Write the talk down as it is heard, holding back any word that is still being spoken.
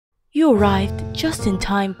You arrived just in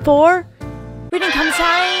time for reading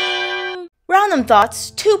time! Random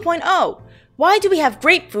Thoughts 2.0. Why do we have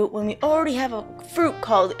grapefruit when we already have a fruit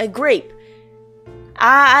called a grape?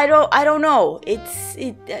 I don't know.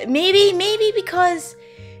 Maybe because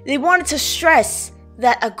they wanted to stress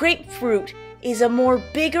that a grapefruit is a more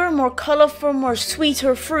bigger, more colorful, more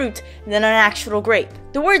sweeter fruit than an actual grape.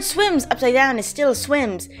 The word swims upside down is still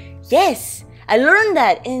swims. Yes, I learned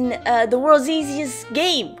that in the world's easiest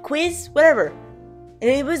game, quiz, whatever.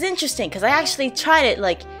 It was interesting because I actually tried it.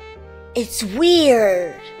 Like, it's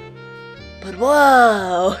weird, but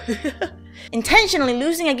whoa. Intentionally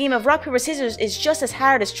losing a game of rock, paper, scissors is just as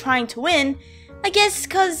hard as trying to win. I guess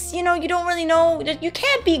because, you don't really know. You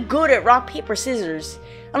can't be good at rock, paper, scissors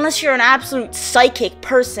unless you're an absolute psychic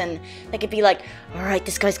person that could be like, alright,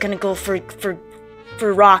 this guy's gonna go for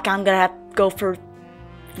rock, I'm gonna have to go for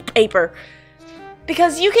paper.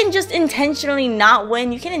 Because you can just intentionally not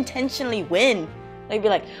win, you can intentionally win. Like, be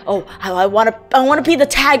like, oh, I wanna be the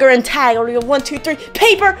tagger and tag. Or you go 1, 2, 3,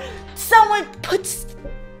 paper! Someone puts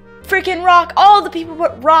freaking rock, all the people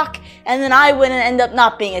put rock, and then I win and end up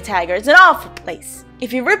not being a tagger. It's an awful place.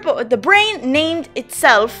 If you rip it, the brain named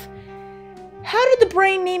itself. How did the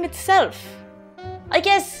brain name itself? I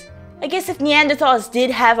guess if Neanderthals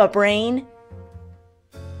did have a brain,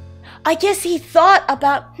 I guess he thought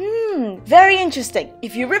about, very interesting.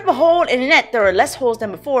 If you rip a hole in a net, there are less holes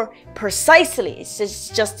than before. Precisely. It's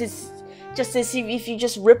just as if you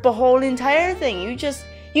just rip a whole entire thing. You just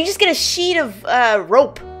get a sheet of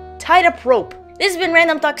rope. Tied up rope. This has been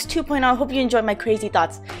Random Thoughts 2.0. I hope you enjoyed my crazy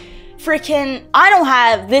thoughts. Freaking, I don't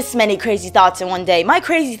have this many crazy thoughts in one day. My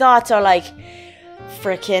crazy thoughts are like,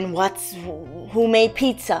 freaking, who made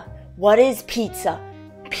pizza? What is pizza?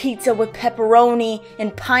 Pizza with pepperoni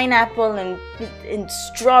and pineapple and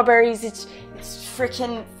strawberries. It's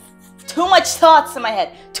freaking too much thoughts in my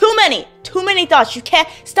head. Too many thoughts. You can't,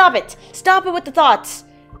 stop it with the thoughts.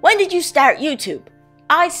 When did you start YouTube?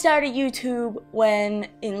 I started YouTube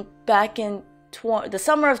back in the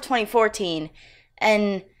summer of 2014,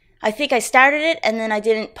 and I think I started it, and then I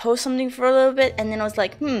didn't post something for a little bit, and then I was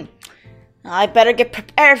like, I better get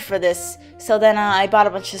prepared for this. So then I bought a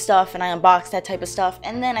bunch of stuff, and I unboxed that type of stuff,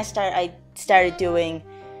 and then I started doing,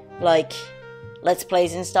 like, Let's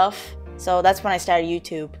Plays and stuff. So that's when I started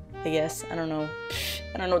YouTube, I guess. I don't know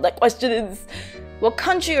what that question is. What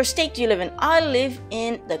country or state do you live in? I live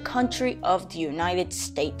in the country of the United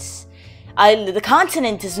States. The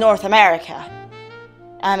continent is North America.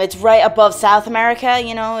 It's right above South America,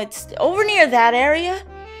 it's over near that area.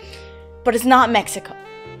 But it's not Mexico.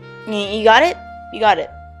 You got it? You got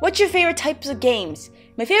it. What's your favorite types of games?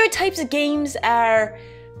 My favorite types of games are,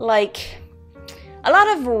 like, a lot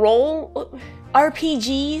of role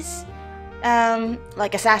RPGs,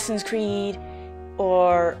 like Assassin's Creed,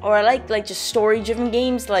 or I like just story-driven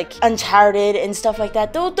games like Uncharted and stuff like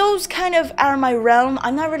that. Those kind of are my realm.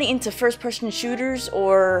 I'm not really into first-person shooters,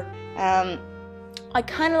 or I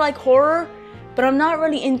kind of like horror, but I'm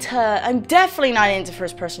definitely not into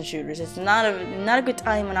first-person shooters. It's not a good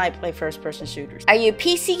time when I play first-person shooters. Are you a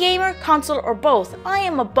PC gamer, console, or both? I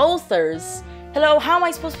am a bothers. Hello, how am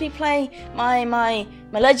I supposed to be playing my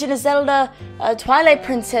Legend of Zelda Twilight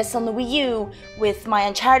Princess on the Wii U with my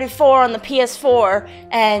Uncharted 4 on the PS4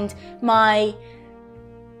 and my...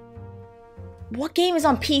 What game is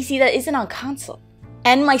on PC that isn't on console?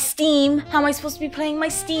 And my Steam. How am I supposed to be playing my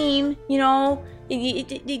Steam? You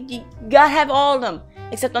gotta have all of them.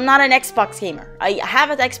 Except I'm not an Xbox gamer. I have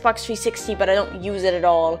an Xbox 360, but I don't use it at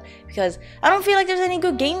all because I don't feel like there's any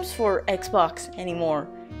good games for Xbox anymore.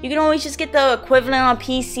 You can always just get the equivalent on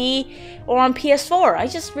PC or on PS4. I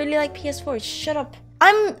just really like PS4. Shut up.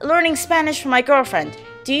 I'm learning Spanish from my girlfriend.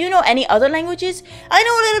 Do you know any other languages? I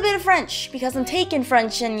know a little bit of French because I'm taking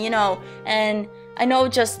French and I know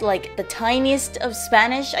just like the tiniest of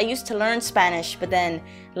Spanish. I used to learn Spanish, but then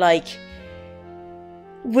like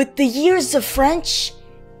with the years of French,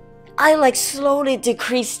 I like slowly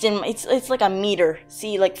decreased in, it's like a meter.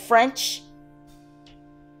 See, like French,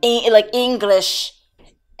 like English,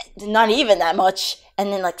 not even that much,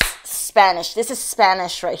 and then like Spanish. This is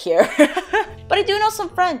Spanish right here. But I do know some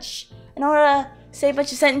French. I know how to say a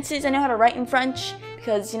bunch of sentences. I know how to write in French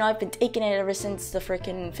because I've been taking it ever since the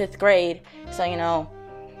freaking 5th grade. So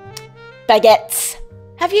baguettes.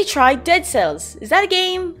 Have you tried Dead Cells? Is that a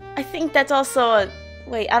game? I think that's also a...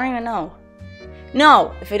 Wait, I don't even know.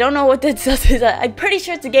 No, if I don't know what Dead Cells is, I'm pretty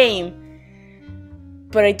sure it's a game.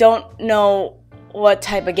 But I don't know what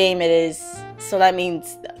type of game it is. So that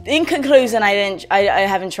means, in conclusion, I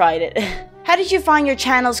haven't tried it. How did you find your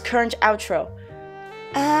channel's current outro?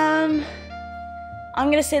 I'm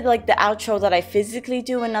gonna say like the outro that I physically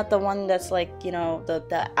do and not the one that's like, you know,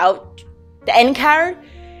 the end card.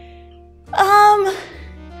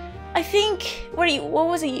 I think what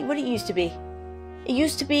was it? What it used to be? It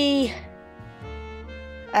used to be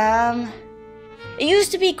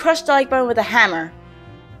crush the like button with a hammer.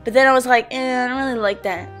 But then I was like, I don't really like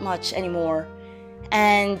that much anymore.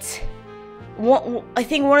 And I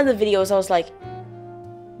think one of the videos I was like,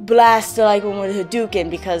 blast the like button with Hadouken,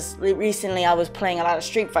 because recently I was playing a lot of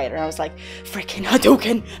Street Fighter and I was like, freaking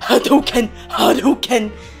Hadouken, Hadouken,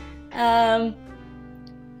 Hadouken. I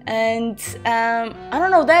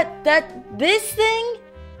don't know, this thing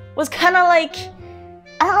was kind of like,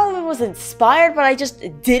 I don't know if it was inspired, but I just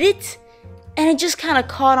did it and it just kind of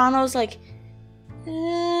caught on. I was like,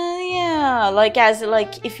 yeah, like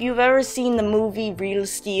if you've ever seen the movie Real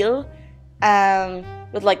Steel,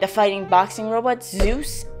 with like the fighting boxing robot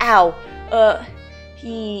Zeus,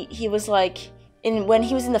 he was like when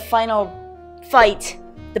he was in the final fight,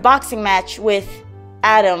 the boxing match with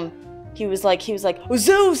Adam, he was like, oh,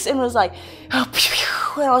 Zeus, and was like, oh, pew,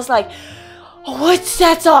 pew, and I was like, oh,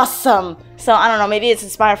 that's awesome. So I don't know, maybe it's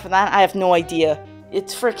inspired from that. I have no idea.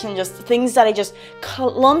 It's freaking just things that I just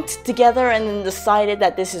clumped together and then decided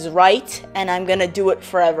that this is right and I'm gonna do it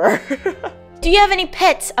forever. Do you have any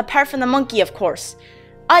pets apart from the monkey, of course?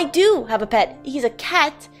 I do have a pet. He's a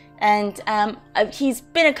cat, and he's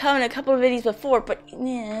been in a couple of videos before, but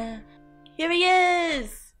yeah. Here he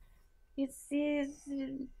is! Are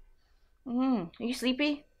you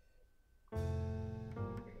sleepy?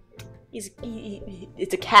 It's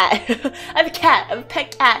a cat. I have a cat. I have a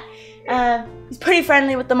pet cat. He's pretty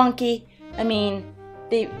friendly with the monkey. I mean,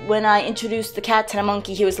 when I introduced the cat to the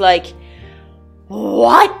monkey, he was like,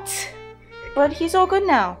 what? But he's all good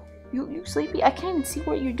now. You sleepy? I can't even see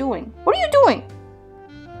what you're doing. What are you doing?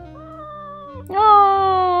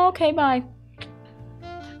 Oh, okay, bye.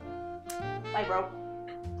 Bye, bro.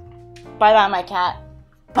 Bye-bye, my cat.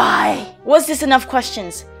 Bye. Was this enough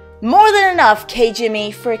questions? More than enough,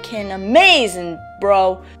 Jimmy. Freaking amazing,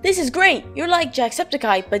 bro. This is great. You're like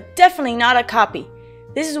Jacksepticeye, but definitely not a copy.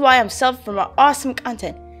 This is why I'm subbed for my awesome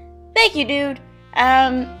content. Thank you, dude.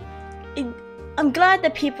 I'm glad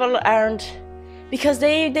that people aren't, because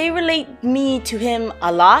they relate me to him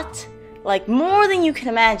a lot, like more than you can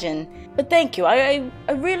imagine. But thank you. I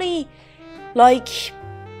really like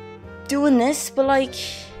doing this, but like,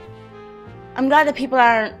 I'm glad that people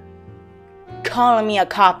aren't calling me a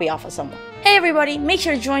copy off of someone. Hey everybody, make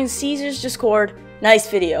sure to join Caesar's Discord. Nice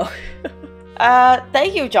video.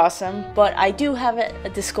 Thank you, Jocelyn, but I do have a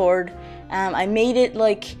Discord. I made it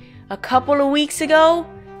like a couple of weeks ago,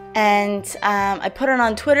 and I put it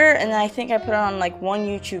on Twitter, and I think I put it on like one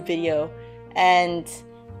YouTube video, and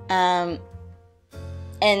I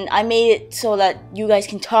made it so that you guys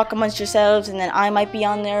can talk amongst yourselves, and then I might be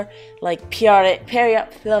on there like periodically,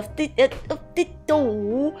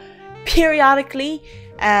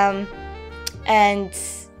 and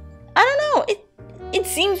I don't know, it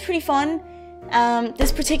seems pretty fun.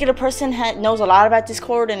 This particular person knows a lot about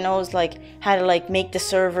Discord and knows like how to like make the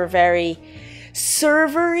server very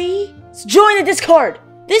servery. So join the Discord.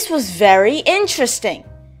 This was very interesting.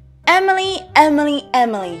 Emily,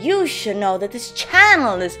 you should know that this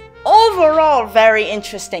channel is overall very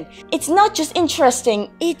interesting. It's not just interesting,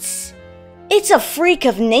 it's a freak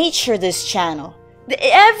of nature, this channel.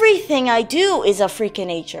 Everything I do is a freak of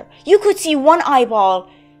nature. You could see one eyeball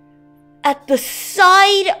at the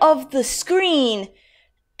side of the screen,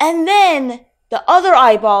 and then the other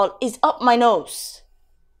eyeball is up my nose.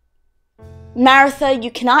 Martha,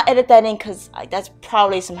 you cannot edit that in because that's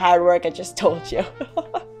probably some hard work I just told you.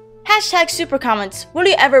 Hashtag super comments. Will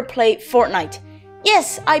you ever play Fortnite?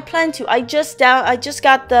 Yes, I plan to. I just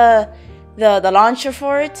got the launcher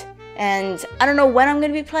for it, and I don't know when I'm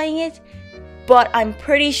gonna be playing it, but I'm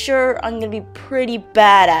pretty sure I'm gonna be pretty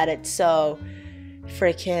bad at it. So,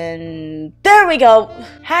 freaking there we go.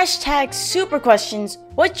 Hashtag super questions.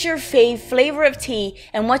 What's your fave flavor of tea,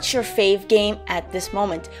 and what's your fave game at this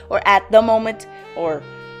moment, or at the moment, or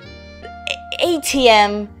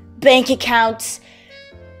ATM, bank accounts,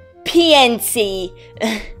 PNC.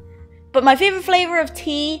 But my favorite flavor of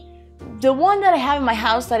tea, the one that I have in my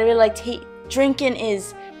house that I really like drinking,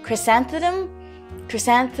 is chrysanthemum.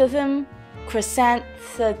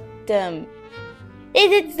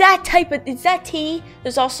 It's that type of, it's that tea.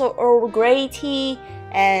 There's also Earl Grey tea,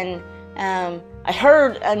 and I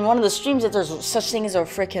heard on one of the streams that there's such thing as a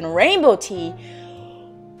freaking rainbow tea.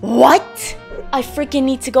 What? I freaking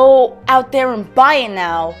need to go out there and buy it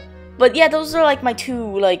now. But yeah, those are like my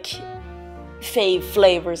two like fave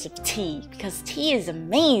flavors of tea, because tea is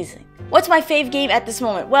amazing. What's my fave game at this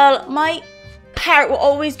moment? Well, my heart will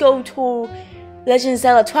always go to Legend of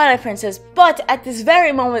Zelda Twilight Princess, but at this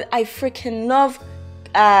very moment, I freaking love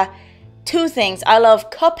two things. I love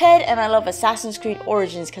Cuphead and I love Assassin's Creed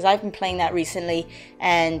Origins because I've been playing that recently,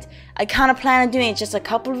 and I kind of plan on doing just a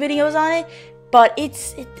couple videos on it. But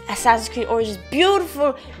it's Assassin's Creed Origins,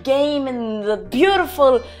 beautiful game, and the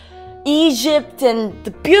beautiful Egypt and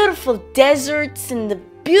the beautiful deserts and the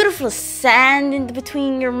beautiful sand in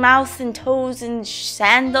between your mouth and toes and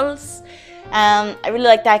sandals. I really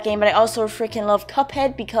like that game, but I also freaking love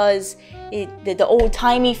Cuphead because the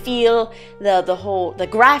old-timey feel, the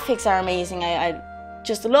graphics are amazing. I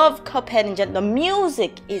just love Cuphead in general. The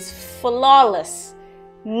music is flawless.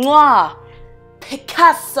 Mwah!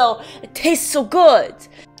 Picasso! It tastes so good.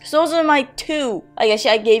 So those are my two, I guess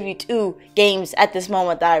I gave you two games at this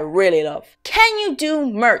moment that I really love. Can you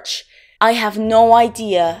do merch? I have no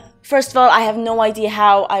idea. First of all, I have no idea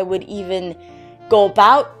how I would even go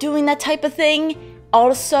about doing that type of thing.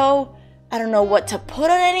 Also, I don't know what to put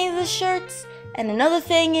on any of the shirts. And another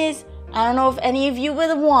thing is, I don't know if any of you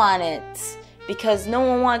would want it, because no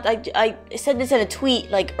one wants. I said this in a tweet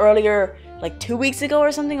like earlier, like 2 weeks ago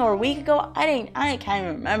or something, or a week ago. I can't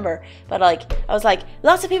even remember. But like, I was like,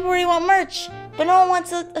 lots of people really want merch, but no one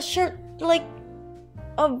wants a shirt like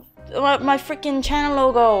of my freaking channel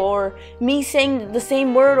logo or me saying the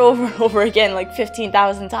same word over and over again like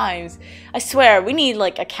 15,000 times. I swear, we need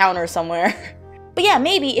like a counter somewhere. But yeah,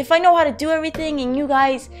 maybe if I know how to do everything and you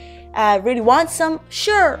guys really want some,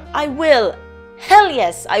 sure, I will. Hell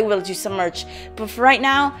yes, I will do some merch. But for right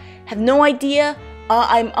now, have no idea.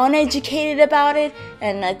 I'm uneducated about it,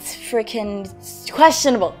 and it's freaking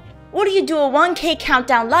questionable. What do you do, a 1K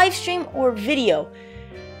countdown live stream or video?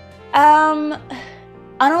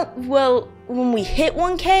 Well, when we hit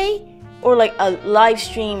 1K, or like a live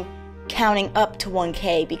stream counting up to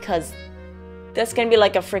 1K, because that's gonna be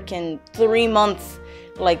like a freaking 3-month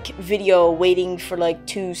like video waiting for like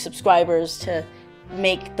 2 subscribers to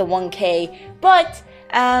make the 1K. But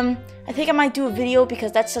I think I might do a video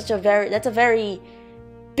because that's a very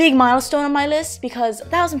big milestone on my list, because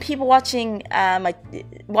 1,000 people watching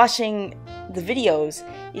watching the videos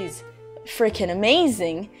is freaking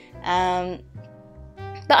amazing.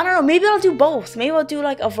 But I don't know, maybe I'll do both. Maybe I'll do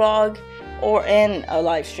like a vlog or a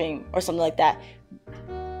live stream or something like that.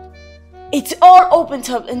 It's all open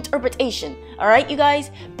to interpretation, alright you guys?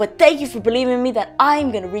 But thank you for believing in me that I'm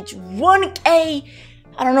gonna reach 1K.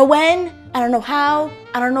 I don't know when, I don't know how,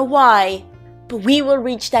 I don't know why, but we will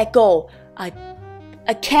reach that goal. I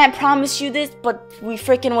can't promise you this, but we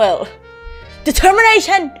freaking will.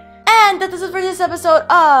 Determination! And that is it for this episode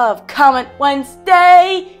of Comment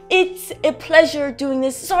Wednesday. It's a pleasure doing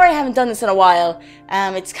this. Sorry I haven't done this in a while.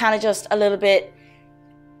 It's kind of just a little bit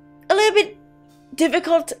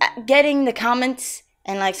difficult getting the comments,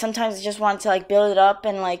 and like sometimes I just want to like build it up,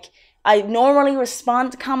 and like I normally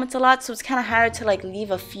respond to comments a lot, so it's kind of hard to like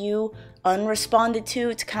leave a few unresponded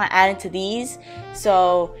to kind of add into these.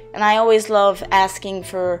 So, and I always love asking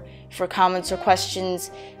for comments or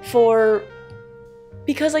questions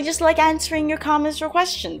because I just like answering your comments or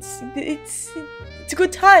questions. It's a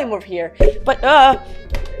good time over here. But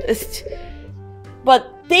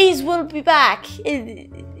these will be back.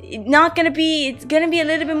 It's gonna be a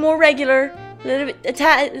little bit more regular,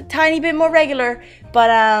 a tiny bit more regular,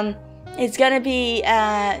 but it's gonna be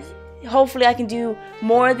hopefully I can do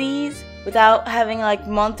more of these without having like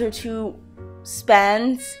month or 2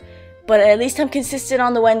 spans. But at least I'm consistent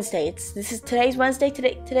on the Wednesday. Today's Wednesday.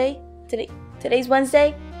 Today's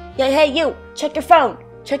Wednesday. Yeah, hey you, check your phone.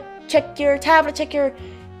 Check your tablet. Check your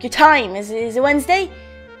time. Is it Wednesday?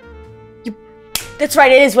 That's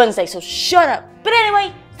right, it is Wednesday. So shut up. But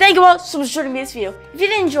anyway, thank you all so much for joining me in this video. If you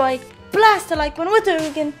did enjoy, blast the like button with the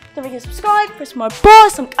again. Don't forget to subscribe for some more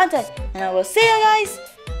awesome content. And I will see you guys